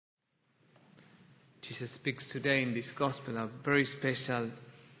Jesus speaks today in this gospel a very special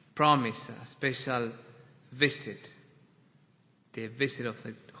promise, a special visit, the visit of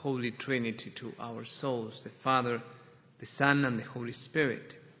the Holy Trinity to our souls, the Father, the Son, and the Holy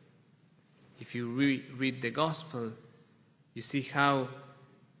Spirit. If you read the gospel, you see how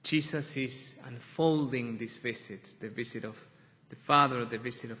Jesus is unfolding these visits, the visit of the Father, the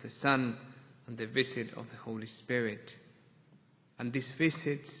visit of the Son, and the visit of the Holy Spirit. And these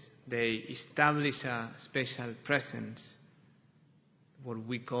visits, they establish a special presence, what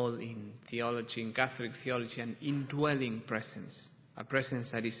we call in theology, in Catholic theology, an indwelling presence, a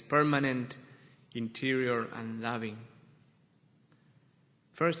presence that is permanent, interior, and loving.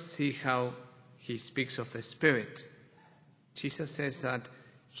 First, see how he speaks of the Spirit. Jesus says that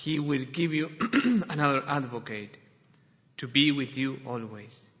he will give you another advocate to be with you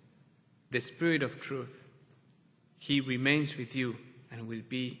always. The Spirit of truth. He remains with you and will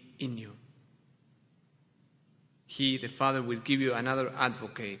be in you. He, the Father, will give you another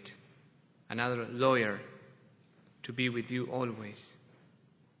advocate, another lawyer to be with you always.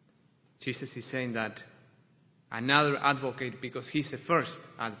 Jesus is saying that another advocate because he's the first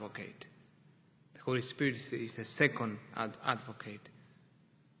advocate. The Holy Spirit is the second advocate.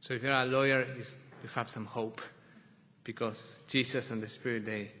 So if you're a lawyer, you have some hope because Jesus and the Spirit,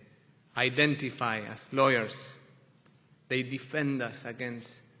 they identify as lawyers. They defend us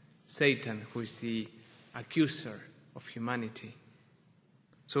against Satan, who is the accuser of humanity.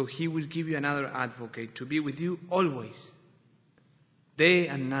 So he will give you another advocate to be with you always, day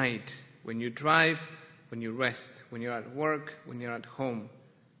and night, when you drive, when you rest, when you're at work, when you're at home,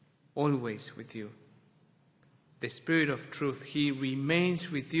 always with you. The Spirit of truth, he remains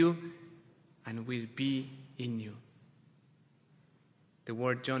with you and will be in you. The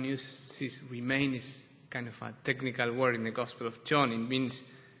word John uses, remain, is kind of a technical word in the Gospel of John. It means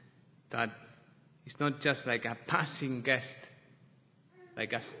that it's not just like a passing guest,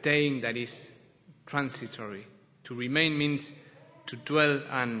 like a staying that is transitory. To remain means to dwell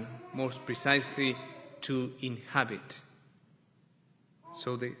and, most precisely, to inhabit.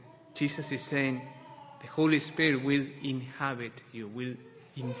 So Jesus is saying the Holy Spirit will inhabit you, will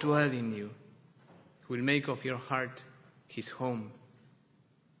indwell in you, will make of your heart his home.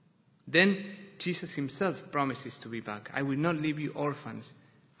 Then Jesus himself promises to be back. I will not leave you orphans.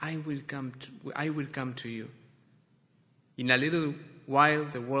 I will come to you. In a little while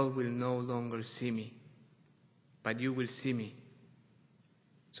the world will no longer see me, but you will see me.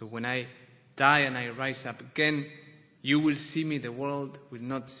 So when I die and I rise up again, you will see me, the world will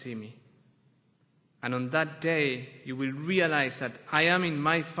not see me. And on that day, you will realize that I am in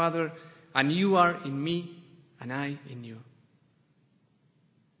my Father, and you are in me, and I in you.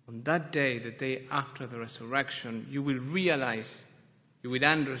 On that day, the day after the resurrection, you will realize, you will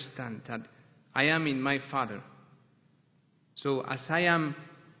understand that I am in my Father. So as I am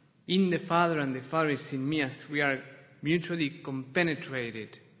in the Father and the Father is in me, as we are mutually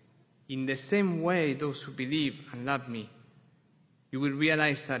compenetrated, in the same way those who believe and love me, you will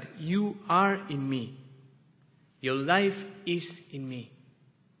realize that you are in me. Your life is in me.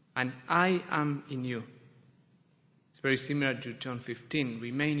 And I am in you. It's very similar to John 15.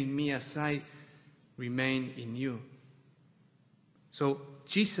 Remain in me as I remain in you. So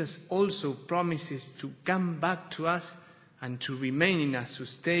Jesus also promises to come back to us and to remain in us, to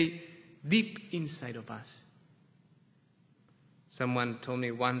stay deep inside of us. Someone told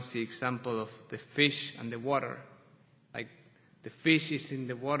me once the example of the fish and the water. Like the fish is in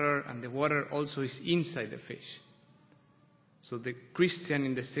the water and the water also is inside the fish. So the Christian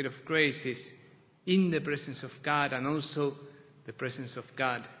in the state of grace is in the presence of God, and also the presence of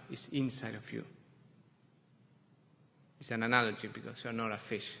God is inside of you. It's an analogy because you are not a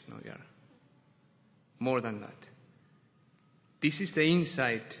fish. No, you are more than that. This is the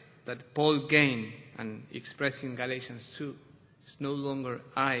insight that Paul gained and expressed in Galatians 2. It's no longer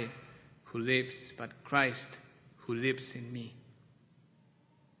I who lives, but Christ who lives in me.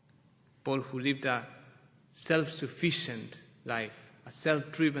 Paul, who lived a self-sufficient life, a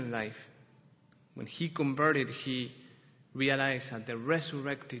self-driven life, when he converted, he realized that the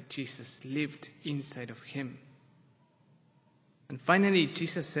resurrected Jesus lived inside of him. And finally,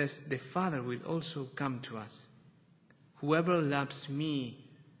 Jesus says, the Father will also come to us. Whoever loves me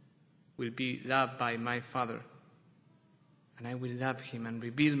will be loved by my Father, and I will love him and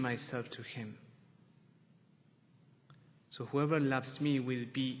reveal myself to him. So whoever loves me will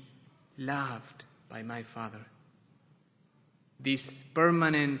be loved by my Father. This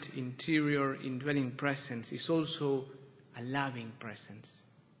permanent interior indwelling presence is also a loving presence,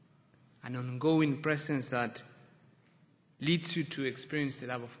 an ongoing presence that leads you to experience the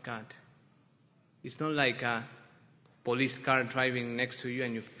love of God. It's not like a police car driving next to you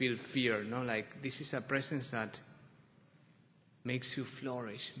and you feel fear. No, like this is a presence that makes you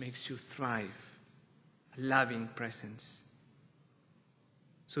flourish, makes you thrive. A loving presence.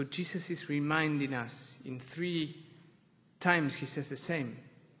 So Jesus is reminding us in 3 times he says the same.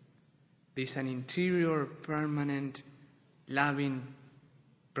 There's an interior, permanent, loving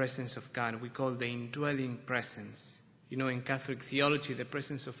presence of God. We call the indwelling presence. You know, in Catholic theology, the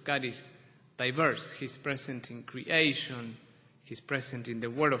presence of God is diverse. He's present in creation. He's present in the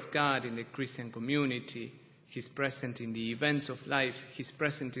Word of God, in the Christian community. He's present in the events of life. He's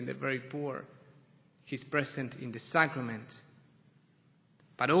present in the very poor. He's present in the sacrament.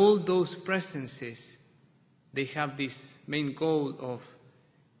 But all those presences, they have this main goal of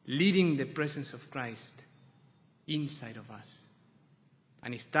leading the presence of Christ inside of us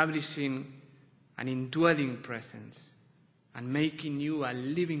and establishing an indwelling presence and making you a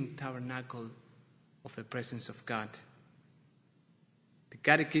living tabernacle of the presence of God. The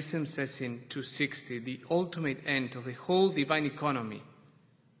Catechism says in 260, the ultimate end of the whole divine economy,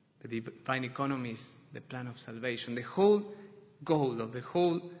 the divine economy is the plan of salvation, the whole goal of the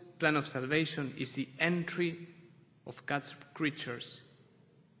whole plan of salvation is the entry of God's creatures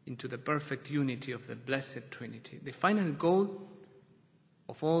into the perfect unity of the Blessed Trinity. The final goal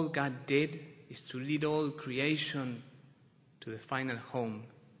of all God did is to lead all creation to the final home,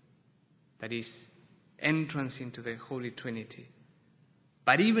 that is, entrance into the Holy Trinity.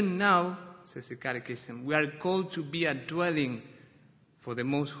 But even now, says the Catechism, we are called to be a dwelling for the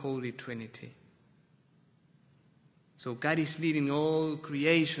most Holy Trinity. So God is leading all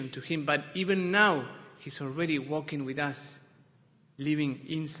creation to Him, but even now, He's already walking with us, living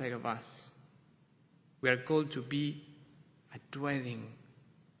inside of us. We are called to be a dwelling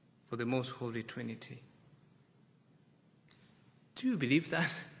for the most Holy Trinity. Do you believe that?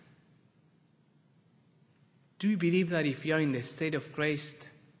 Do you believe that if you are in the state of grace,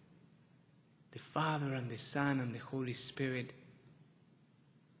 the Father and the Son and the Holy Spirit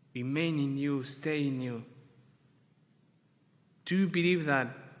remain in you, stay in you? Do you believe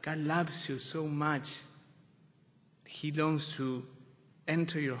that God loves you so much He longs to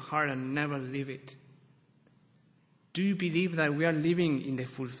enter your heart and never leave it? Do you believe that we are living in the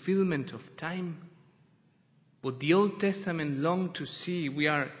fulfillment of time? What the Old Testament longed to see, we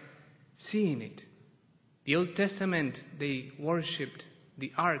are seeing it. The Old Testament, they worshipped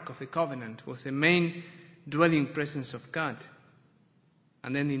the Ark of the Covenant, was the main dwelling presence of God.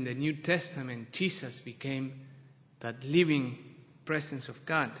 And then in the New Testament, Jesus became that living presence of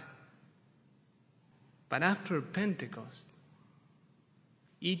God. But after Pentecost,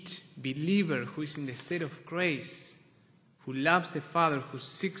 each believer who is in the state of grace, who loves the Father, who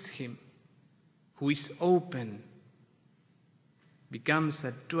seeks Him, who is open, becomes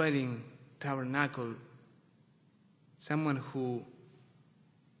a dwelling tabernacle, someone who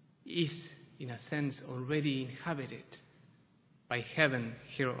is, in a sense, already inhabited by heaven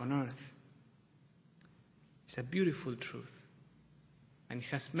here on earth. It's a beautiful truth, and it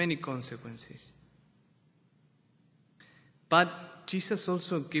has many consequences. But Jesus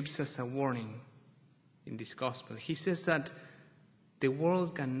also gives us a warning in this gospel. He says that the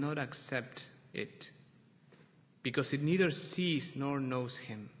world cannot accept it because it neither sees nor knows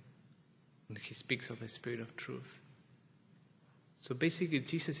Him. And He speaks of the Spirit of truth. So basically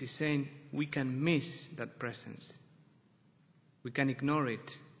Jesus is saying we can miss that presence. We can ignore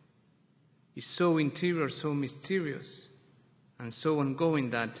it. It's so interior, so mysterious, and so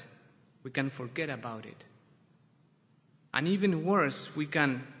ongoing that we can forget about it. And even worse, we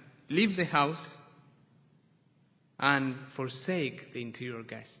can leave the house and forsake the interior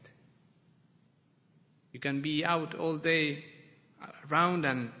guest. You can be out all day around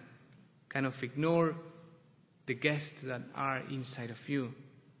and kind of ignore the guests that are inside of you.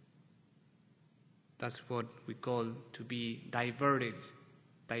 That's what we call to be diverted,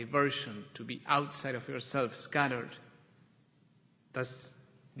 diversion, to be outside of yourself, scattered. That's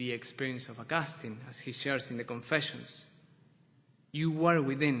the experience of Augustine, as he shares in the Confessions. You were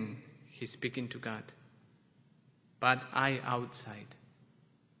within, he's speaking to God, but I outside,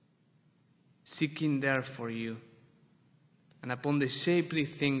 seeking there for you. And upon the shapely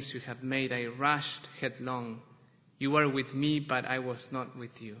things you have made, I rushed headlong. You were with me, but I was not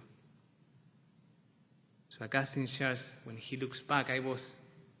with you. So Augustine shares, when he looks back, I was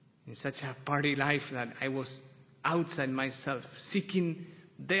in such a party life that I was outside myself, seeking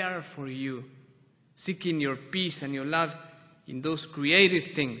there for you, seeking your peace and your love in those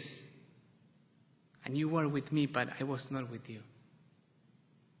created things. And you were with me, but I was not with you.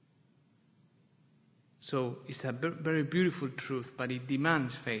 So it's a very beautiful truth, but it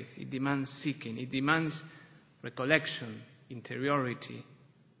demands faith, it demands seeking, it demands recollection, interiority.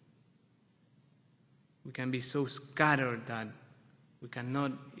 We can be so scattered that we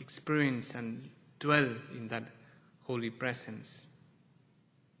cannot experience and dwell in that holy presence.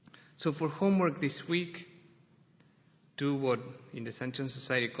 So for homework this week, do what in the St. John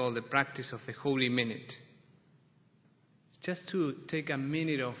Society called the practice of the Holy Minute. Just to take a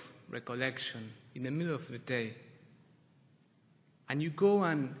minute of recollection in the middle of the day. And you go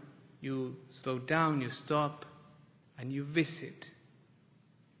and you slow down, you stop, and you visit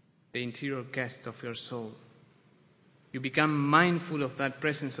the interior guest of your soul. You become mindful of that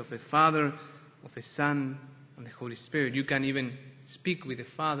presence of the Father, of the Son, and the Holy Spirit. You can even speak with the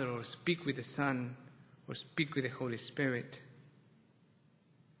Father, or speak with the Son, or speak with the Holy Spirit.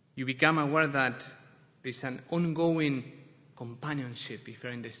 You become aware that there's an ongoing companionship if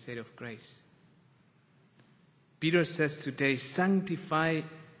you're in the state of grace. Peter says today, sanctify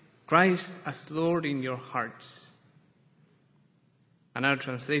Christ as Lord in your hearts. Another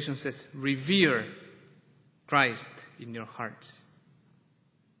translation says, revere Christ in your hearts.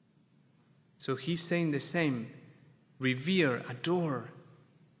 So he's saying the same. Revere, adore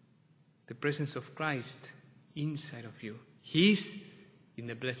the presence of Christ inside of you. He's in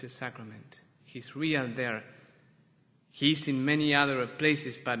the Blessed Sacrament. He's real there. He's in many other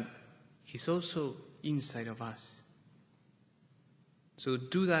places, but he's also inside of us. So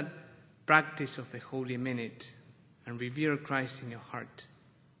do that practice of the Holy Minute and revere Christ in your heart.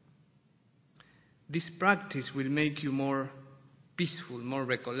 This practice will make you more peaceful, more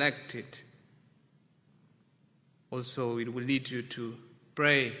recollected. Also, it will lead you to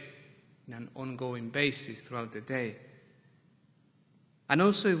pray on an ongoing basis throughout the day. And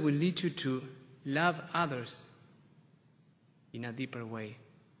also it will lead you to love others in a deeper way.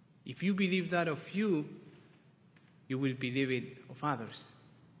 If you believe that of you, you will believe it of others.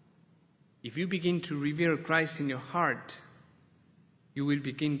 If you begin to revere Christ in your heart, you will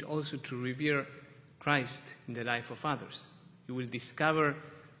begin also to revere Christ in the life of others. You will discover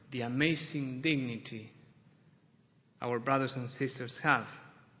the amazing dignity our brothers and sisters have.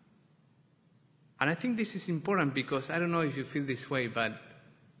 And I think this is important because I don't know if you feel this way, but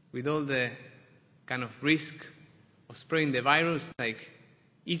with all the kind of risk of spreading the virus, like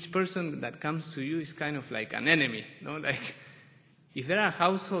each person that comes to you is kind of like an enemy, no? Like if they're a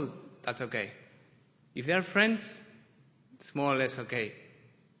household, that's okay. If they're friends, it's more or less okay.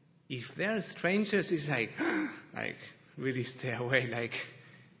 If they're strangers, it's like really stay away. Like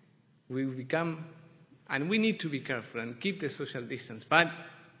we become, and we need to be careful and keep the social distance, but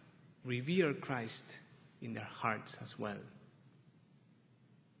revere Christ in their hearts as well.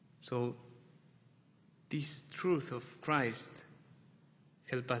 So this truth of Christ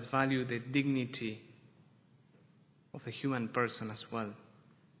help us value the dignity of the human person as well.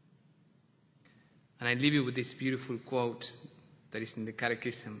 And I leave you with this beautiful quote that is in the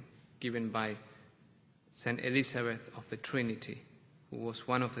Catechism given by Saint Elizabeth of the Trinity, who was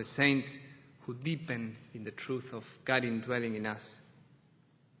one of the saints who deepened in the truth of God indwelling in us.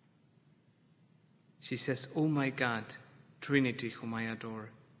 She says, "O my God, Trinity whom I adore,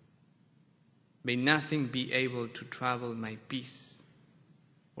 may nothing be able to trouble my peace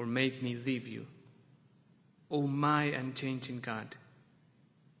or make me leave you. O my unchanging God,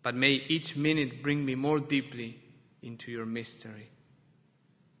 but may each minute bring me more deeply into your mystery.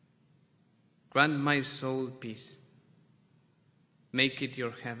 Grant my soul peace. Make it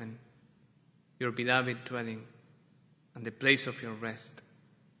your heaven, your beloved dwelling, and the place of your rest.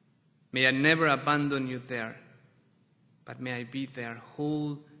 May I never abandon you there, but may I be there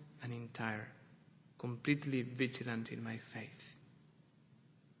whole and entire, completely vigilant in my faith.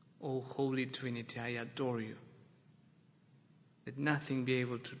 O Holy Trinity, I adore you. Let nothing be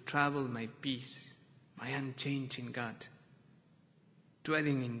able to trouble my peace, my unchanging God,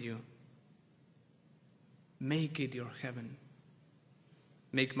 dwelling in you. Make it your heaven.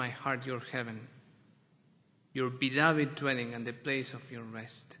 Make my heart your heaven, your beloved dwelling and the place of your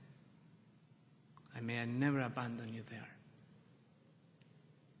rest. And may I never abandon you there."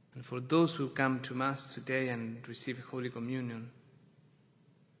 And for those who come to Mass today and receive Holy Communion,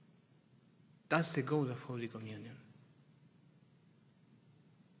 that's the goal of Holy Communion.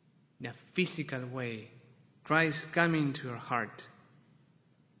 In a physical way, Christ coming to your heart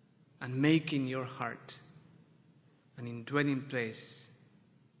and making your heart an indwelling place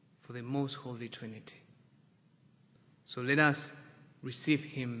for the most Holy Trinity. So let us receive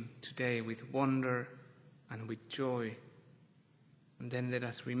him today with wonder and with joy, and then let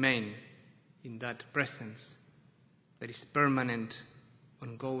us remain in that presence that is permanent,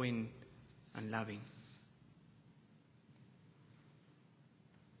 ongoing, and loving.